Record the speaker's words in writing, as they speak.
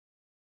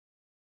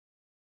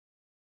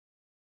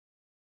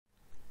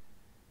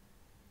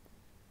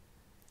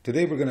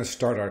Today we're going to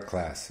start our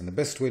class, and the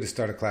best way to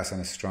start a class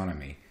on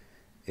astronomy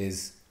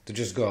is to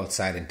just go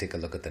outside and take a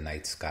look at the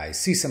night sky,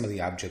 see some of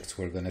the objects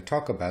we're going to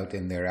talk about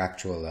in their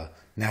actual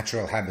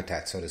natural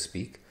habitat, so to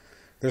speak.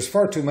 There's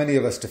far too many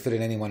of us to fit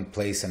in any one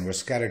place, and we're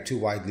scattered too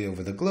widely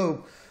over the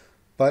globe,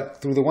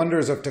 but through the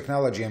wonders of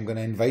technology, I'm going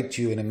to invite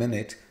you in a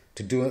minute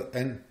to do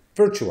a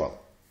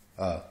virtual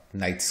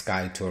night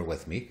sky tour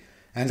with me,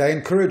 and I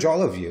encourage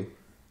all of you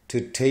to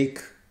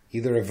take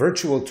either a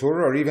virtual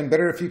tour, or even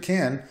better if you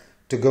can,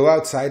 to go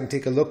outside and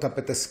take a look up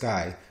at the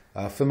sky.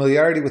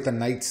 Familiarity with the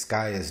night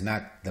sky is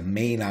not the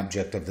main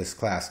object of this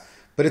class,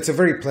 but it's a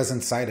very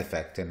pleasant side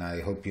effect, and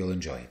I hope you'll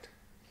enjoy it.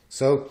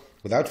 So,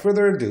 without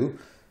further ado,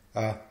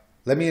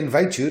 let me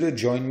invite you to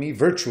join me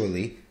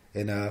virtually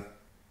in a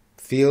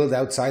field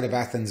outside of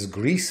Athens,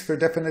 Greece for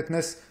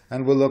definiteness,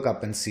 and we'll look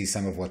up and see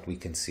some of what we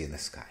can see in the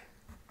sky.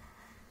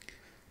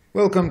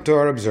 Welcome to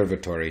our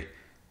observatory.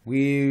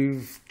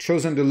 We've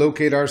chosen to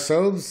locate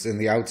ourselves in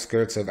the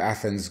outskirts of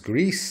Athens,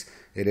 Greece.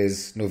 It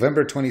is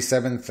November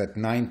 27th at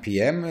 9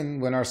 p.m.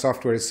 and when our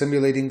software is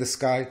simulating the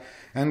sky,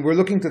 and we're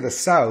looking to the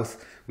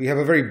south. We have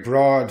a very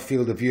broad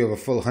field of view of a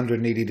full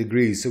 180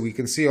 degrees, so we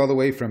can see all the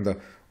way from the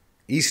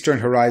eastern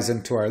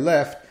horizon to our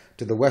left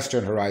to the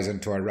western horizon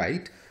to our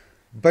right.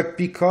 But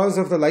because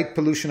of the light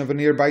pollution of a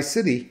nearby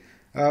city,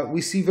 we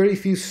see very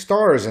few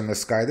stars in the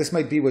sky. This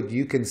might be what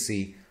you can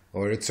see,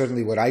 or it's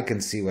certainly what I can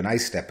see when I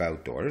step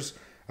outdoors.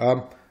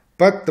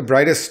 But the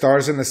brightest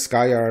stars in the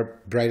sky are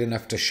bright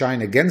enough to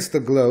shine against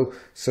the glow,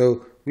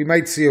 so we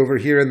might see over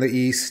here in the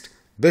east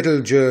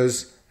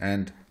Betelgeuse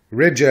and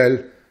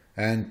Rigel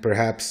and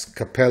perhaps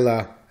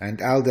Capella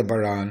and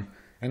Aldebaran.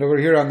 And over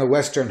here on the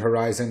western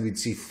horizon we'd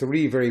see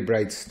three very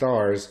bright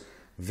stars,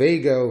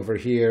 Vega over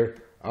here,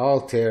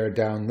 Altair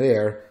down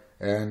there,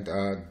 and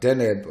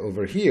Deneb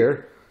over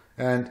here,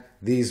 and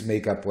these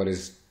make up what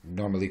is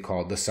normally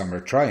called the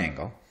summer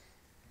triangle.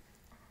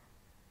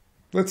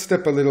 Let's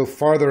step a little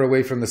farther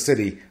away from the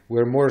city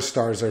where more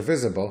stars are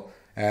visible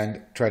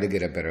and try to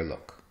get a better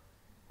look.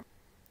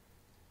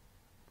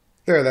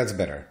 There, that's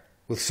better.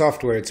 With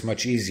software, it's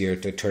much easier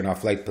to turn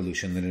off light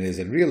pollution than it is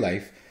in real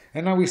life,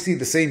 and now we see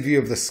the same view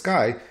of the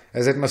sky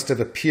as it must have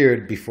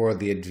appeared before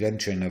the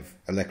invention of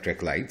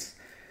electric lights.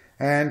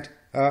 And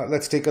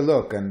let's take a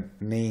look and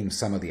name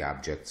some of the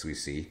objects we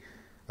see.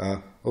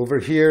 Over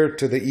here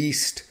to the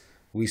east,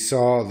 we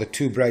saw the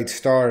two bright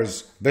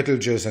stars,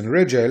 Betelgeuse and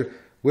Rigel,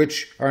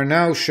 which are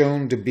now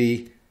seen to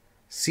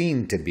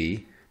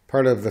be,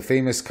 part of the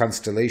famous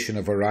constellation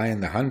of Orion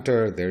the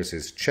Hunter. There's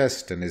his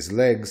chest and his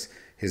legs,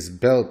 his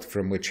belt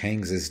from which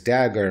hangs his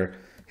dagger,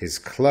 his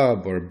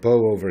club or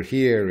bow over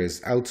here,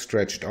 his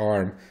outstretched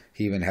arm.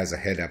 He even has a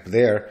head up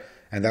there,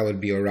 and that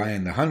would be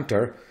Orion the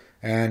Hunter.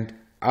 And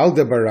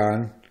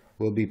Aldebaran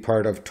will be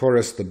part of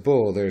Taurus the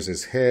Bull. There's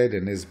his head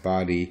and his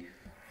body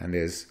and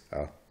his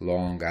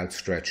long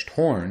outstretched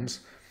horns.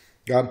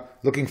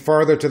 Looking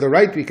farther to the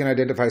right, we can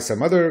identify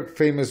some other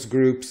famous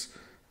groups.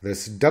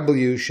 This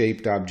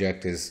W-shaped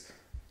object is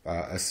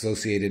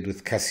associated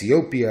with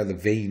Cassiopeia, the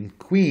vain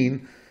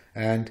queen,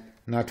 and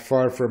not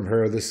far from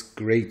her, this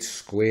great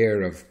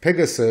square of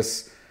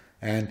Pegasus,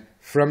 and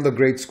from the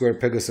great square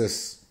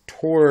Pegasus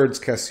towards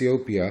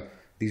Cassiopeia,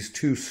 these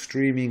two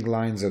streaming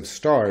lines of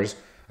stars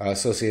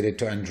associated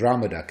to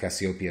Andromeda,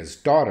 Cassiopeia's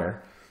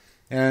daughter.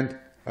 And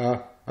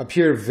up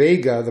here,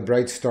 Vega, the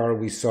bright star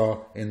we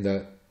saw in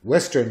the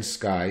western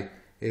sky,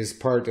 is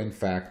part, in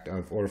fact,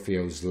 of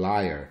Orpheo's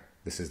lyre.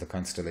 This is the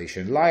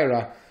constellation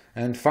Lyra.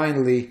 And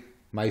finally,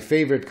 my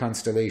favorite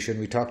constellation,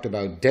 we talked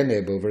about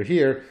Deneb over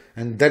here,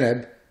 and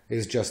Deneb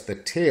is just the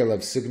tail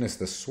of Cygnus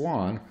the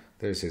swan.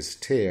 There's his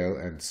tail,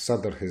 and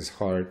Suther his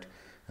heart,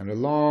 and a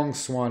long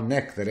swan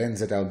neck that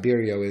ends at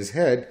Alberio his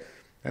head,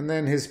 and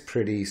then his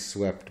pretty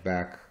swept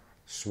back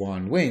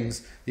swan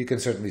wings. You can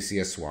certainly see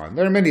a swan.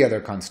 There are many other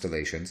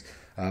constellations,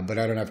 but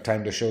I don't have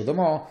time to show them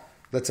all.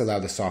 Let's allow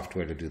the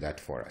software to do that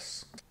for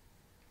us.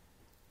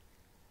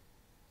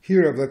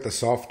 Here I've let the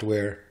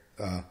software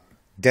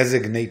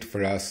designate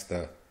for us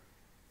the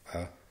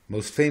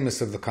most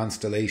famous of the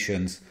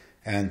constellations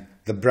and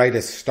the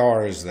brightest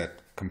stars that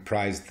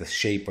comprise the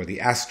shape or the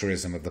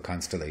asterism of the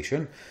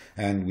constellation.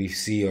 And we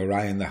see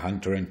Orion the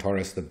Hunter and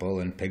Taurus the Bull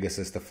and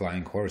Pegasus the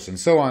Flying Horse and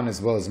so on,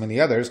 as well as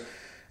many others.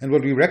 And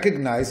what we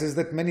recognize is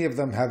that many of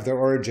them have their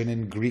origin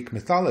in Greek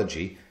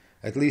mythology,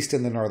 at least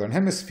in the Northern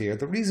Hemisphere.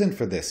 The reason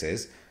for this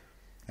is,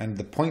 and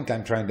the point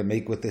I'm trying to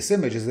make with this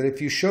image, is that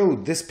if you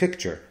showed this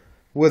picture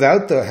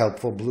without the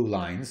helpful blue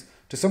lines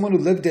to someone who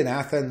lived in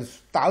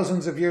Athens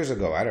thousands of years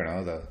ago, I don't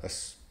know,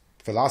 the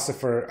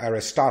philosopher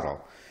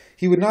Aristotle,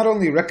 he would not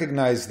only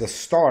recognize the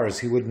stars,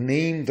 he would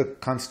name the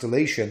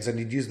constellations, and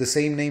he'd use the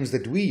same names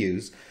that we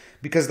use,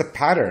 because the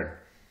pattern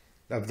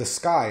of the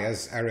sky,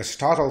 as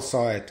Aristotle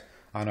saw it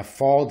on a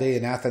fall day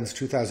in Athens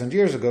 2,000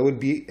 years ago, would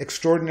be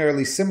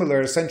extraordinarily similar,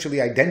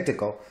 essentially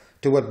identical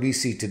to what we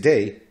see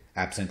today,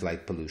 absent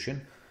light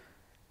pollution.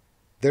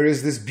 There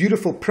is this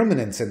beautiful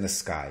permanence in the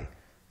sky.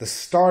 The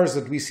stars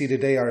that we see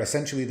today are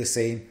essentially the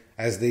same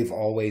as they've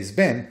always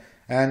been.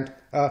 And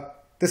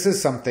this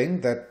is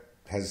something that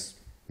has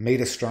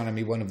made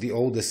astronomy one of the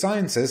oldest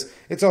sciences,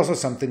 it's also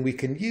something we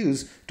can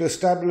use to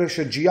establish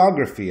a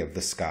geography of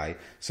the sky,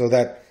 so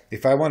that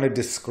if I want to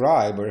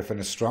describe, or if an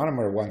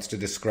astronomer wants to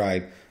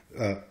describe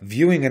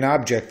viewing an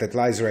object that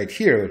lies right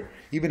here,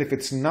 even if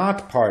it's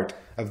not part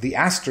of the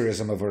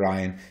asterism of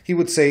Orion, he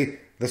would say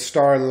the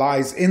star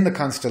lies in the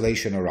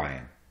constellation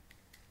Orion.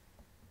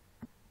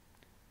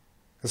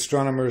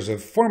 Astronomers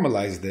have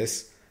formalized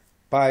this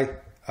by,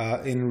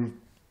 in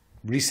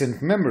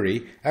recent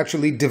memory,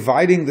 actually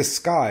dividing the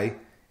sky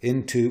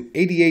into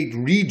 88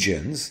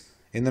 regions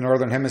in the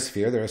northern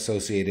hemisphere. They're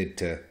associated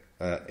to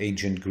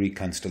ancient Greek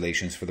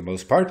constellations for the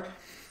most part.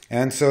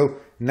 And so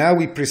now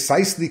we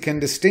precisely can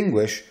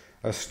distinguish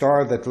a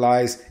star that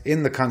lies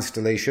in the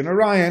constellation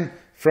Orion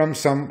from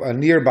a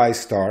nearby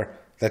star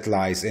that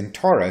lies in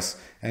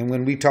Taurus. And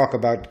when we talk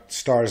about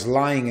stars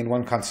lying in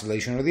one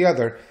constellation or the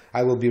other,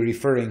 I will be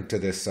referring to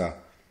this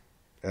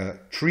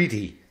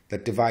treaty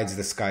that divides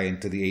the sky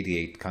into the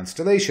 88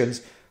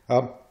 constellations.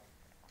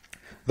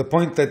 The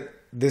point that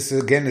this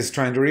again is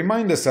trying to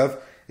remind us of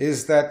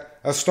is that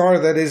a star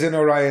that is in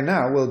Orion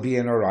now will be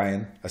in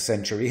Orion a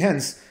century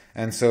hence.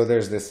 And so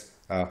there's this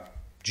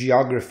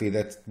geography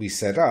that we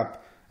set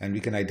up, and we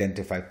can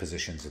identify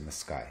positions in the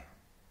sky.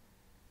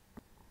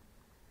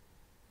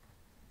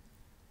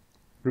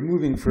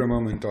 Removing for a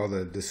moment all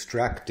the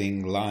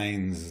distracting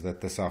lines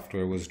that the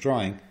software was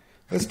drawing,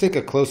 let's take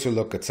a closer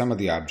look at some of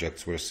the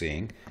objects we're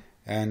seeing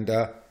and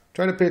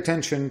try to pay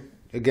attention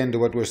again to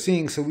what we're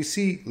seeing. So we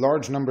see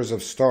large numbers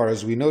of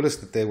stars. We notice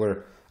that they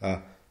were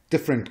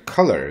different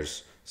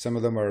colors. Some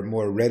of them are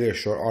more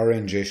reddish or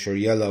orangish or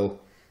yellow,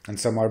 and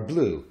some are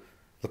blue.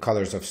 The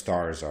colors of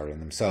stars are in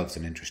themselves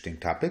an interesting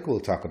topic. We'll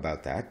talk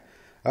about that.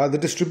 The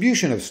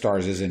distribution of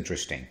stars is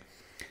interesting.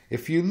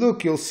 If you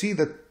look, you'll see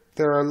that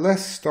there are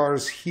less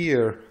stars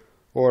here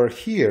or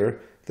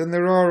here than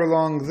there are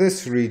along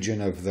this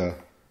region of the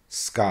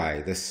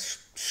sky,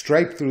 this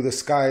stripe through the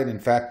sky. And in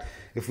fact,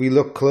 if we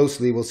look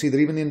closely, we'll see that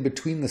even in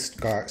between the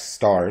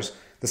stars,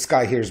 the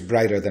sky here is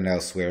brighter than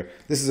elsewhere.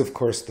 This is, of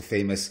course, the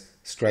famous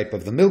stripe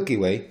of the Milky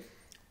Way.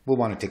 We'll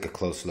want to take a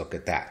close look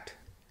at that.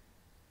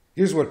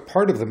 Here's what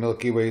part of the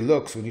Milky Way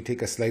looks when you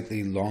take a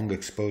slightly long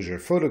exposure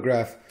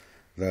photograph.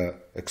 The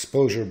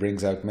exposure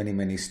brings out many,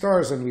 many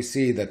stars, and we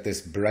see that this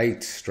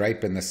bright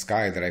stripe in the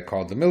sky that I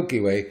called the Milky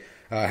Way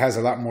has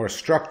a lot more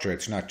structure.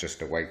 It's not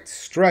just a white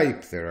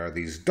stripe. There are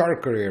these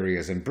darker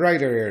areas and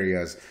brighter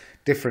areas,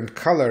 different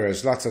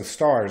colors, lots of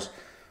stars.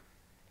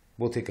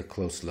 We'll take a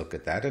close look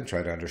at that and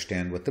try to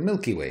understand what the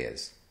Milky Way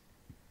is.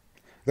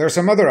 There are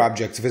some other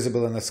objects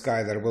visible in the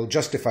sky that will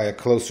justify a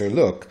closer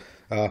look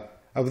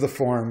of the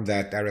form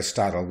that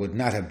Aristotle would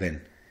not have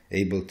been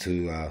able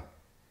to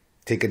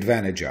take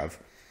advantage of.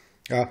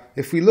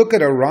 If we look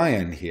at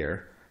Orion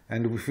here,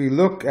 and if we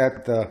look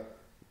at the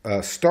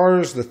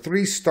stars, the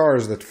three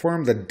stars that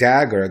form the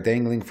dagger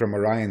dangling from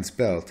Orion's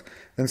belt,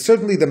 then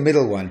certainly the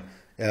middle one,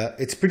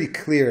 it's pretty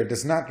clear,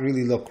 does not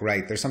really look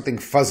right. There's something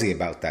fuzzy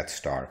about that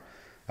star.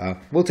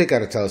 We'll take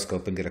out a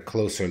telescope and get a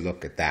closer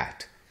look at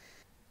that.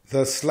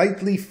 The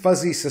slightly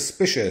fuzzy,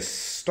 suspicious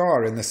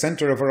star in the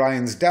center of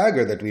Orion's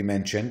dagger that we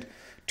mentioned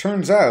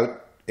turns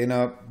out, in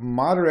a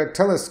moderate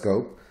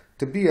telescope,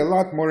 to be a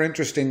lot more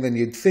interesting than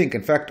you'd think.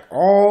 In fact,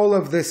 all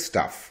of this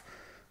stuff,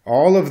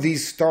 all of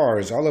these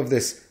stars, all of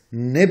this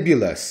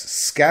nebulous,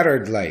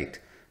 scattered light,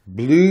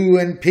 blue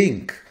and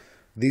pink,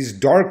 these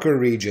darker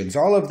regions,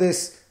 all of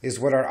this is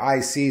what our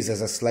eye sees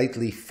as a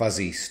slightly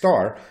fuzzy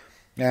star.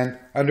 And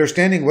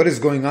understanding what is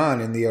going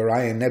on in the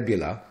Orion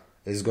Nebula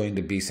is going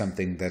to be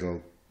something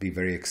that'll be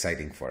very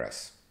exciting for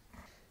us.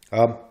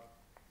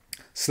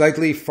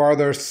 Slightly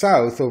farther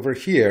south over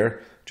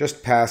here,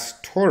 just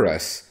past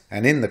Taurus,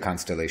 and in the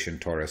constellation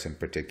Taurus in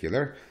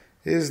particular,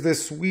 is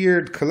this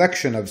weird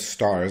collection of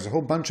stars, a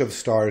whole bunch of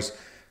stars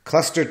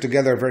clustered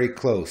together very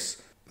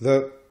close.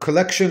 The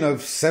collection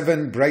of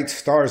 7 bright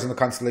stars in the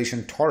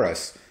constellation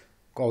Taurus,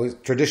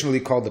 traditionally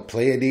called the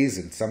Pleiades,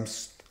 in some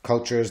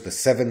cultures the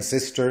 7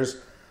 sisters,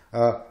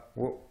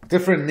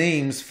 different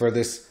names for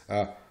this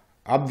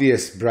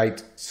obvious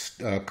bright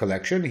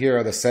collection. Here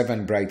are the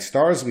 7 bright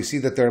stars. We see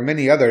that there are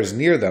many others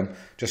near them,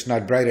 just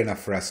not bright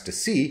enough for us to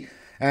see.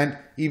 And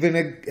even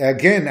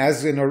again,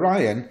 as in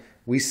Orion,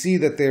 we see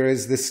that there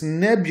is this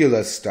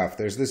nebulous stuff.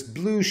 There's this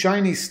blue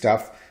shiny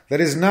stuff that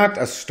is not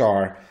a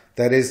star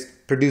that is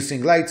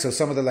producing light. So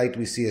some of the light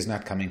we see is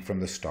not coming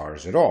from the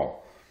stars at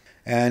all.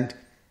 And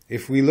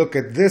if we look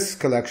at this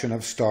collection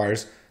of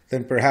stars,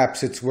 then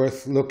perhaps it's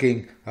worth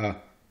looking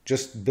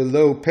just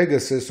below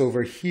Pegasus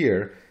over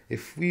here.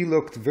 If we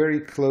looked very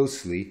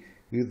closely,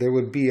 there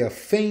would be a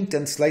faint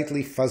and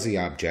slightly fuzzy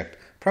object,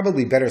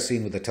 probably better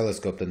seen with a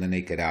telescope than the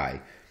naked eye.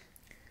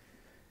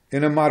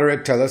 In a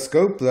moderate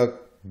telescope, the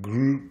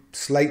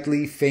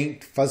slightly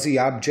faint fuzzy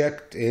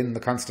object in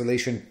the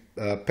constellation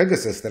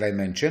Pegasus that I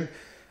mentioned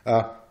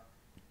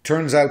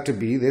turns out to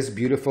be this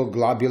beautiful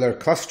globular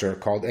cluster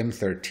called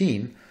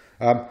M13.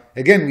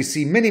 Again, we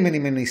see many, many,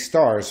 many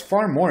stars,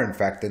 far more in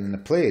fact than in the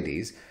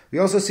Pleiades. We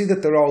also see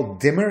that they're all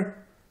dimmer.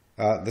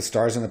 The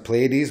stars in the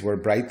Pleiades were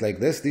bright like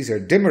this. These are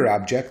dimmer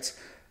objects.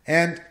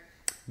 And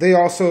they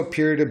also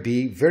appear to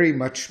be very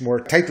much more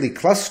tightly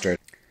clustered.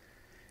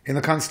 In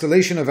the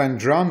constellation of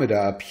Andromeda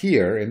up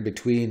here, in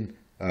between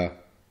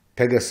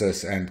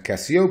Pegasus and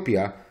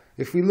Cassiopeia,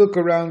 if we look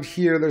around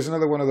here, there's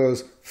another one of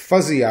those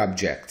fuzzy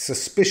objects,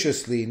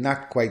 suspiciously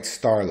not quite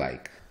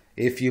star-like.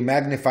 If you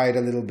magnify it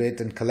a little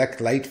bit and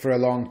collect light for a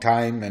long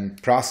time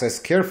and process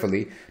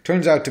carefully,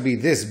 turns out to be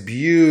this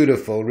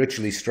beautiful,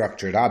 richly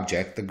structured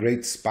object, the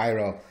Great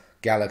Spiral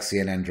Galaxy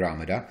in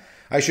Andromeda.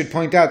 I should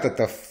point out that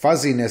the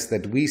fuzziness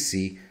that we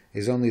see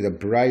is only the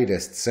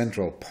brightest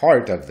central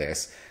part of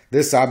this.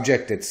 This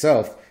object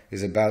itself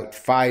is about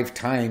 5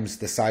 times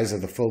the size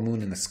of the full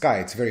moon in the sky.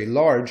 It's very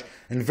large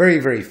and very,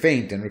 very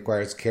faint and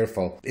requires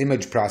careful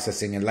image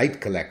processing and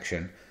light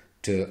collection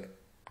to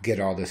get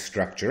all this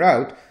structure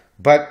out.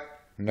 But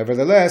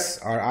nevertheless,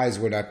 our eyes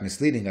were not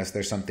misleading us.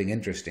 There's something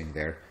interesting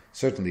there,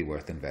 certainly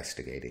worth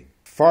investigating.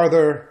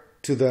 Farther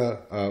to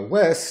the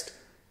west,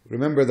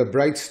 remember the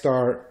bright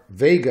star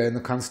Vega in the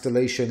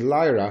constellation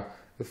Lyra.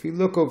 If we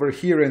look over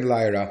here in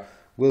Lyra,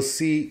 we'll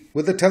see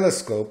with a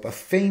telescope a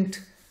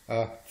faint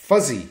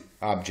fuzzy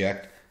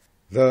object.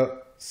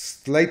 The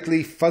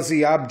slightly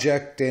fuzzy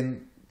object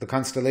in the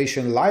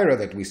constellation Lyra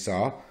that we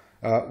saw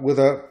with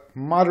a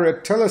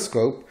moderate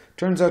telescope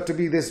turns out to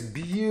be this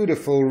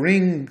beautiful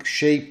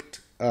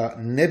ring-shaped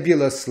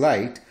nebulous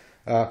light.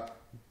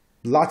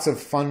 Lots of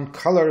fun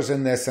colors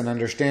in this, and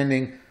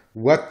understanding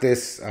what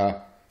this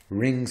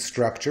ring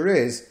structure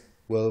is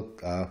will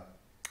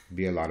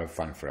be a lot of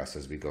fun for us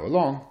as we go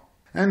along.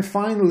 And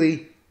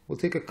finally, we'll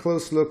take a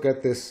close look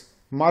at this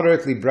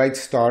moderately bright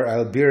star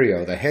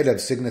Albireo, the head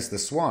of Cygnus the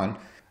Swan.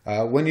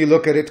 When you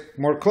look at it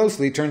more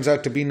closely, it turns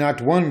out to be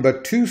not one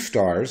but 2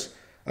 stars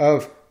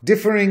of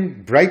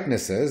differing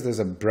brightnesses. There's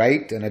a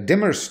bright and a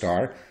dimmer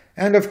star,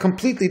 and of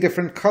completely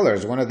different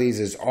colors. One of these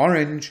is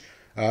orange.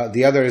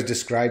 The other is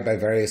described by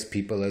various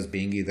people as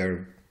being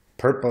either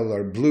purple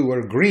or blue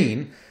or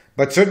green.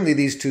 But certainly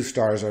these 2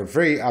 stars are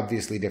very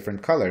obviously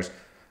different colors.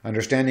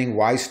 Understanding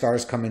why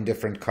stars come in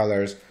different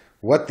colors,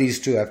 what these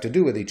 2 have to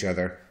do with each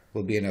other,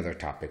 will be another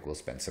topic we'll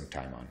spend some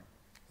time on.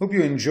 Hope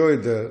you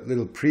enjoyed the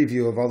little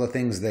preview of all the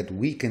things that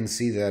we can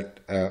see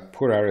that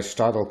poor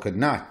Aristotle could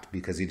not,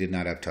 because he did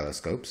not have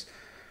telescopes.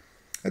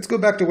 Let's go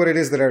back to what it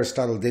is that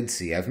Aristotle did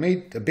see. I've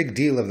made a big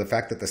deal of the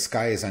fact that the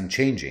sky is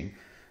unchanging,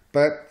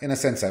 but in a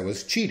sense I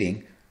was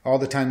cheating. All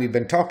the time we've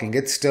been talking,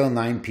 it's still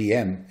 9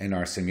 p.m. in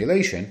our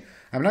simulation.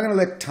 I'm not going to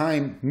let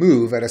time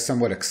move at a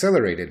somewhat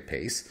accelerated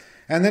pace,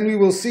 and then we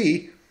will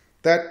see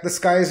that the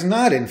sky is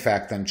not in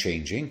fact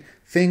unchanging.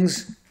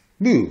 Things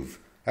move.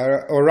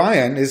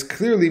 Orion is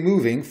clearly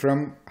moving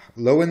from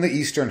low in the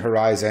eastern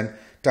horizon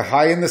to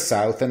high in the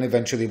south, and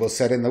eventually will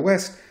set in the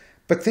west.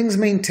 But things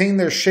maintain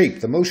their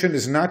shape. The motion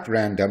is not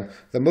random.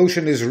 The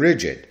motion is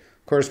rigid.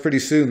 Of course, pretty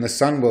soon the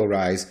sun will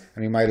rise,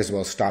 and we might as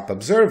well stop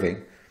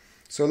observing.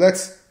 So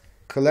let's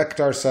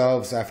collect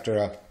ourselves after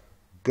a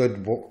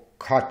good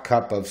hot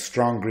cup of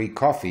strong Greek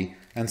coffee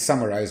and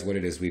summarize what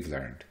it is we've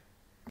learned.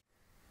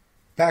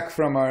 Back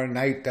from our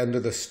night under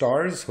the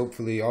stars,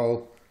 hopefully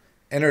all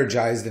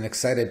energized and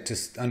excited to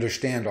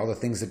understand all the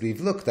things that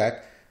we've looked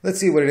at, let's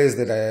see what it is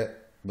that I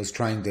was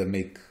trying to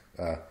make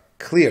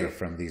clear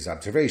from these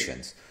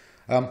observations.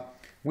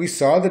 We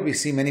saw that we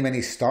see many,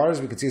 many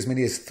stars. We could see as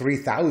many as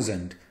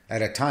 3,000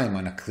 at a time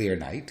on a clear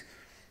night.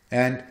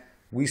 And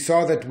we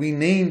saw that we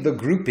named the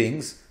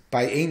groupings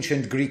by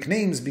ancient Greek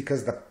names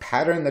because the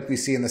pattern that we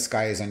see in the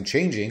sky is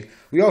unchanging.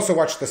 We also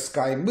watched the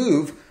sky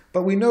move,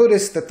 but we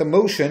noticed that the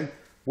motion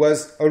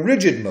was a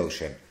rigid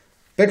motion.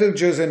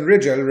 Betelgeuse and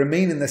Rigel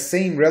remain in the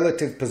same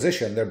relative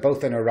position. They're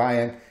both in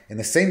Orion, in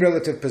the same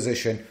relative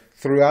position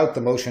throughout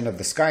the motion of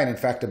the sky, and in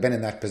fact have been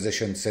in that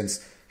position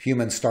since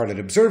humans started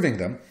observing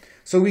them.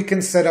 So we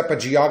can set up a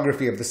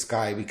geography of the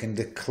sky. We can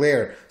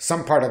declare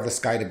some part of the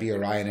sky to be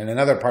Orion and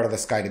another part of the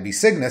sky to be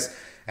Cygnus,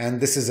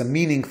 and this is a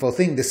meaningful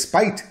thing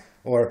despite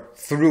or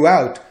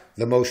throughout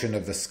the motion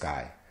of the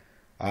sky.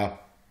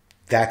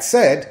 That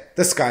said,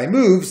 the sky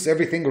moves,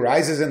 everything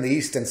rises in the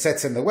east and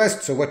sets in the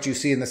west, so what you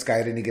see in the sky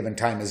at any given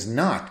time is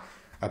not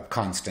a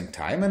constant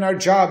time, and our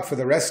job for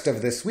the rest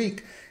of this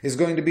week is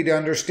going to be to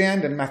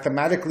understand and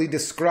mathematically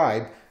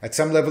describe, at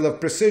some level of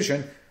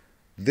precision,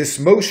 this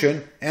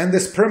motion and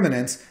this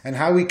permanence, and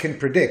how we can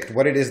predict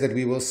what it is that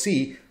we will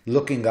see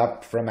looking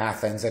up from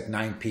Athens at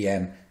 9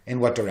 p.m.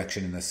 in what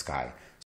direction in the sky.